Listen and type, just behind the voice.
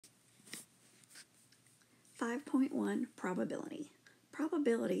5.1 Probability.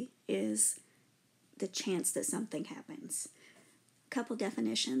 Probability is the chance that something happens. A couple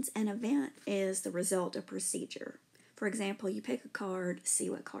definitions. An event is the result of procedure. For example, you pick a card, see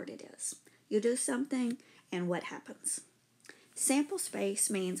what card it is. You do something, and what happens. Sample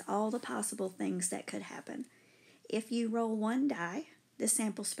space means all the possible things that could happen. If you roll one die, the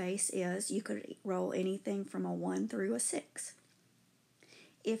sample space is you could roll anything from a 1 through a 6.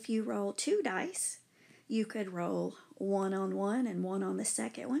 If you roll two dice, you could roll 1 on one and 1 on the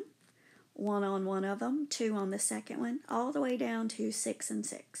second one, 1 on one of them, 2 on the second one, all the way down to 6 and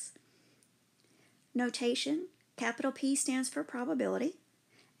 6. Notation, capital P stands for probability.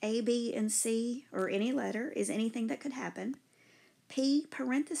 A, B, and C, or any letter, is anything that could happen. P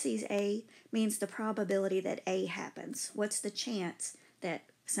parentheses A means the probability that A happens. What's the chance that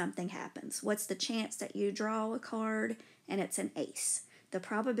something happens? What's the chance that you draw a card and it's an ace? The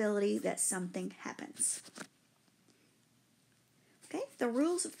probability that something happens. Okay, the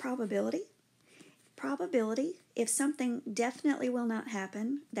rules of probability. Probability, if something definitely will not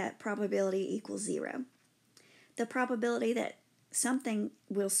happen, that probability equals 0. The probability that something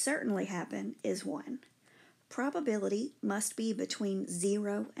will certainly happen is 1. Probability must be between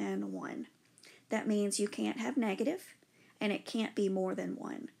 0 and 1. That means you can't have negative, and it can't be more than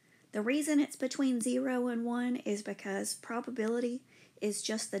 1. The reason it's between 0 and 1 is because probability is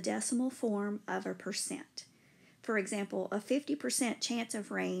just the decimal form of a percent. For example, a 50% chance of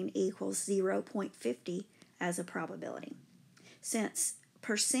rain equals 0.50 as a probability. Since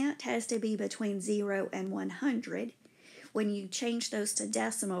percent has to be between 0 and 100, when you change those to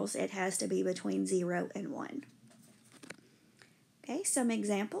decimals, it has to be between 0 and 1. Okay, some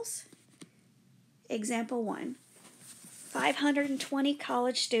examples. Example 1. 520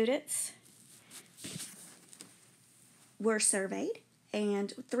 college students were surveyed,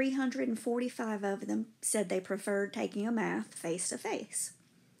 and 345 of them said they preferred taking a math face-to-face.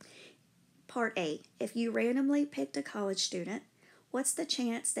 Part A. If you randomly picked a college student, what's the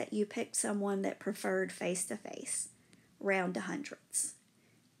chance that you picked someone that preferred face-to-face? Round to hundreds.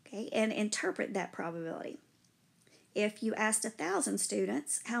 Okay, and interpret that probability. If you asked 1,000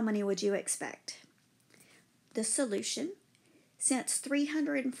 students, how many would you expect? The solution, since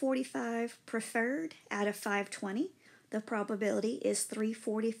 345 preferred out of 520, the probability is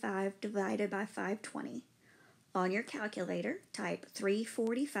 345 divided by 520. On your calculator, type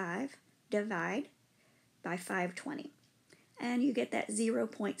 345 divide by 520, and you get that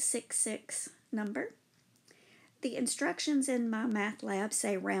 0.66 number. The instructions in MyMathLab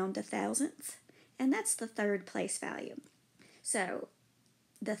say round to thousandths, and that's the third place value. So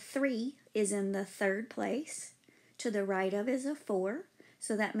the 3 is in the third place. To the right of is a 4,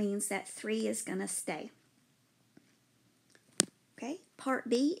 so that means that 3 is going to stay. Okay, part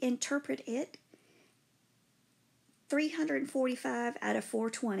B, interpret it. 345 out of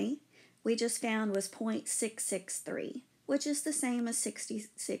 420, we just found was 0.663, which is the same as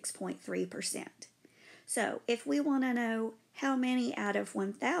 66.3%. So if we want to know how many out of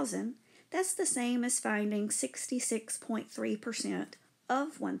 1,000, that's the same as finding 66.3%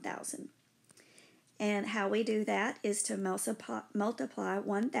 of 1,000. And how we do that is to multiply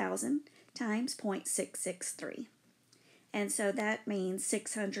 1,000 times 0.663. And so that means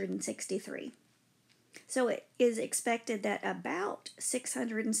 663. So it is expected that about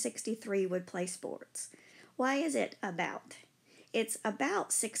 663 would play sports. Why is it about? It's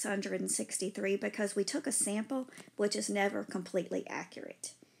about 663 because we took a sample, which is never completely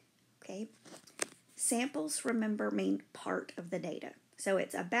accurate. Okay? Samples, remember, mean part of the data. So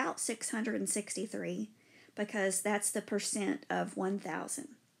it's about 663 because that's the percent of 1,000.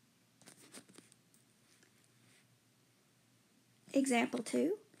 Example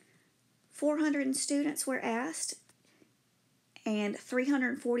 2. 400 students were asked, and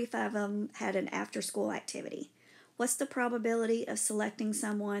 345 of them had an after-school activity. What's the probability of selecting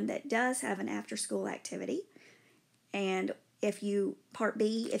someone that does have an after-school activity? And part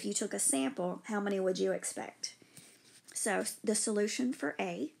B, if you took a sample, how many would you expect? So the solution for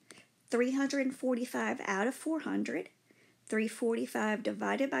A, 345 out of 400, 345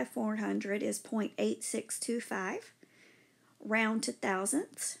 divided by 400 is 0.8625, round to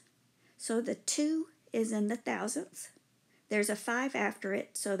thousandths. So the 2 is in the thousandths. There's a 5 after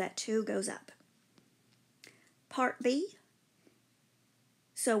it, so that 2 goes up. Part B,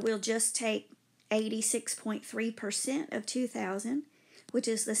 so we'll just take 86.3% of 2,000, which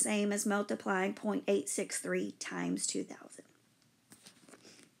is the same as multiplying 0.863 times 2,000.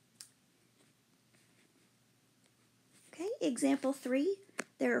 Okay, example 3,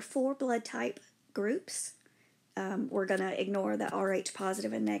 there are 4 blood type groups. We're going to ignore the Rh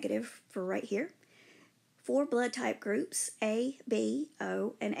positive and negative for right here. four blood type groups, A, B,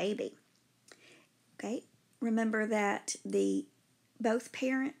 O, and AB. Okay, remember that both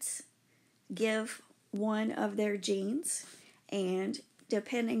parents give one of their genes, and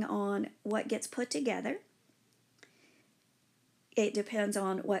depending on what gets put together, it depends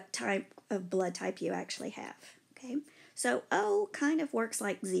on what type of blood type you actually have. Okay, so O kind of works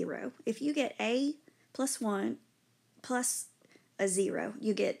like 0. If you get A plus 1 plus a 0,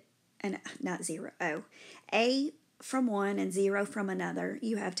 you get not 0, O. A from one and 0 from another,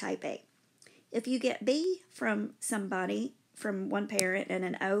 you have type A. If you get B from somebody, from one parent, and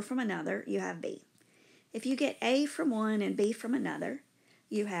an O from another, you have B. If you get A from one and B from another,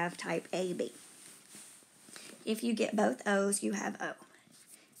 you have type AB. If you get both O's, you have O.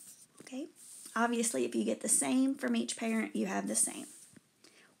 Okay? Obviously, if you get the same from each parent, you have the same.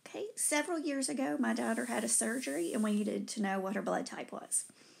 Okay? Several years ago, my daughter had a surgery, and we needed to know what her blood type was.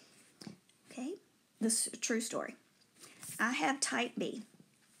 Okay? This is a true story. I have type B,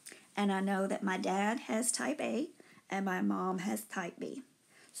 and I know that my dad has type A, and my mom has type B.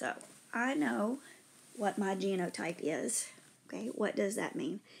 So, I know what my genotype is. Okay, what does that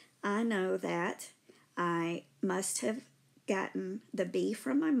mean? I know that I must have gotten the B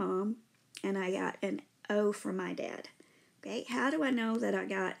from my mom, and I got an O from my dad. Okay, how do I know that I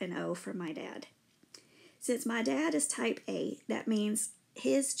got an O from my dad? Since my dad is type A, that means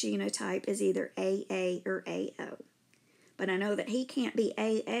his genotype is either AA or AO. But I know that he can't be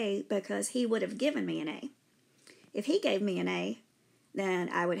AA because he would have given me an A. If he gave me an A, then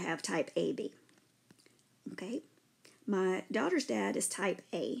I would have type AB. Okay, my daughter's dad is type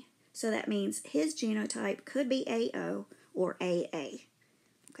A, so that means his genotype could be AO or AA.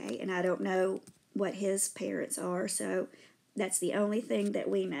 Okay, and I don't know what his parents are, so that's the only thing that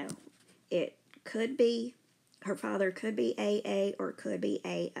we know. It could be, her father could be AA or could be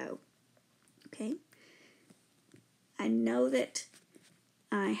AO. Okay, I know that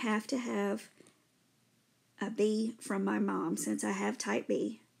I have to have a B from my mom since I have type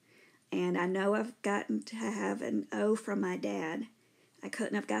B. And I know I've gotten to have an O from my dad. I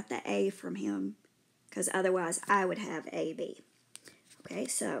couldn't have got the A from him because otherwise I would have AB. Okay,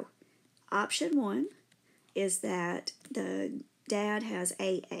 so option 1 is that the dad has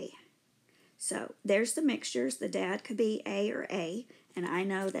AA. So there's the mixtures. The dad could be A or A, and I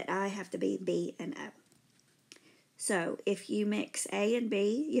know that I have to be B and O. So if you mix A and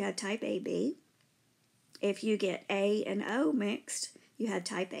B, you have type AB. If you get A and O mixed, you have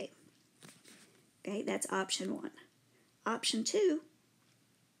type A. Okay, that's option 1. Option 2,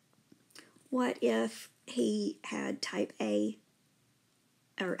 what if he had type A,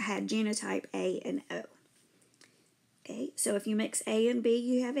 or had genotype A and O? Okay, so if you mix A and B,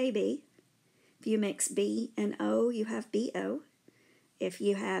 you have AB. If you mix B and O, you have BO. If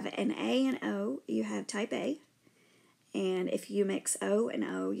you have an A and O, you have type A. And if you mix O and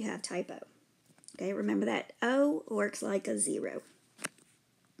O, you have type O. Okay, remember that O works like a 0.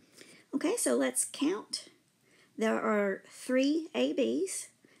 Okay, so let's count. There are 3 ABs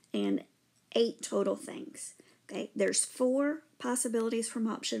and 8 total things. Okay, there's 4 possibilities from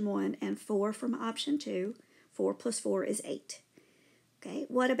option 1 and 4 from option 2. 4 plus 4 is 8. Okay,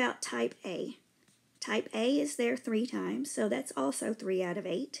 what about type A? Type A is there 3 times, so that's also 3 out of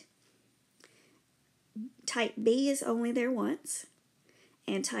 8. Type B is only there once,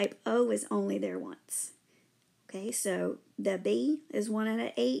 and type O is only there once. Okay, so the B is 1 out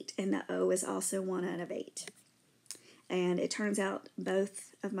of 8, and the O is also 1 out of 8. And it turns out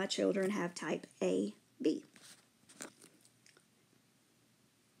both of my children have type AB.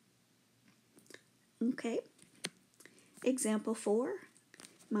 Okay, example 4.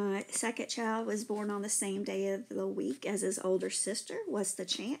 My second child was born on the same day of the week as his older sister. What's the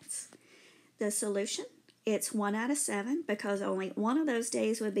chance? The solution, it's 1 out of 7 because only one of those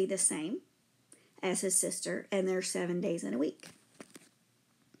days would be the same as his sister, and there's 7 days in a week.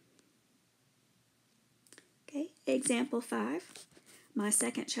 Okay, example 5. My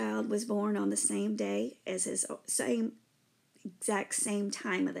second child was born on the same day as his exact same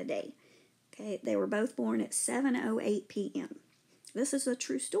time of the day. Okay, they were both born at 7:08 p.m. This is a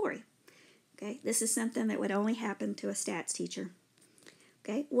true story. Okay, this is something that would only happen to a stats teacher.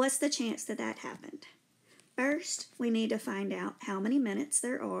 Okay, what's the chance that that happened? First, we need to find out how many minutes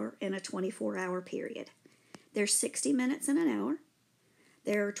there are in a 24-hour period. There's 60 minutes in an hour.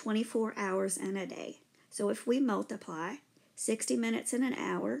 There are 24 hours in a day. So if we multiply 60 minutes in an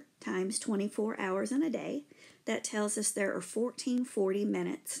hour times 24 hours in a day, that tells us there are 1440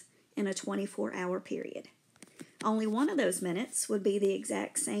 minutes in a 24-hour period. Only one of those minutes would be the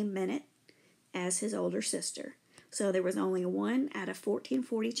exact same minute as his older sister. So there was only 1 out of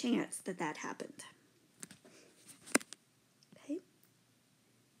 1440 chance that that happened.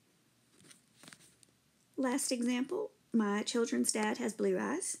 last example, my children's dad has blue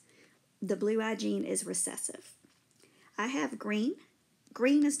eyes. The blue eye gene is recessive. I have green.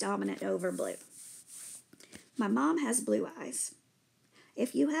 Green is dominant over blue. My mom has blue eyes.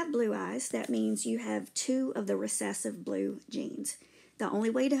 If you have blue eyes, that means you have 2 of the recessive blue genes. The only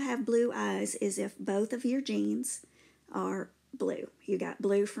way to have blue eyes is if both of your genes are blue. You got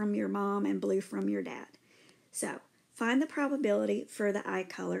blue from your mom and blue from your dad. So, find the probability for the eye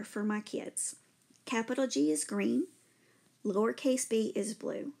color for my kids. Capital G is green. Lowercase b is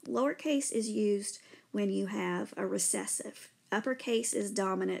blue. Lowercase is used when you have a recessive. Uppercase is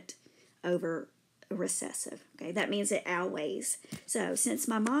dominant over a recessive. Okay, that means it outweighs. So, since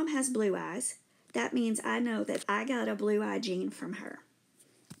my mom has blue eyes, that means I know that I got a blue eye gene from her.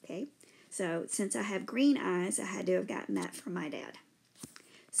 Okay, so since I have green eyes, I had to have gotten that from my dad.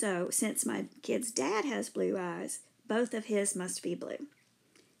 So, since my kid's dad has blue eyes, both of his must be blue.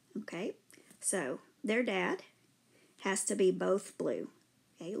 Okay, so their dad has to be both blue.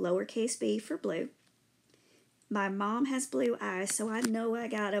 Okay, lowercase b for blue. My mom has blue eyes, so I know I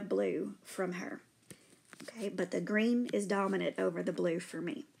got a blue from her. Okay, but the green is dominant over the blue for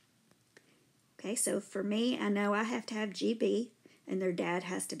me. Okay, so for me, I know I have to have GB, and their dad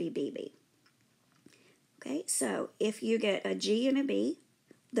has to be BB. Okay, so if you get a G and a B,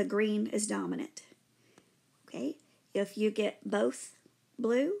 the green is dominant. Okay, if you get both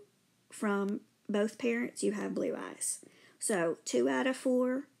blue from both parents, you have blue eyes. So 2 out of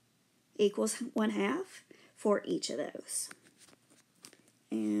 4 equals 1/2 for each of those.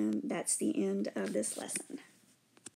 And that's the end of this lesson.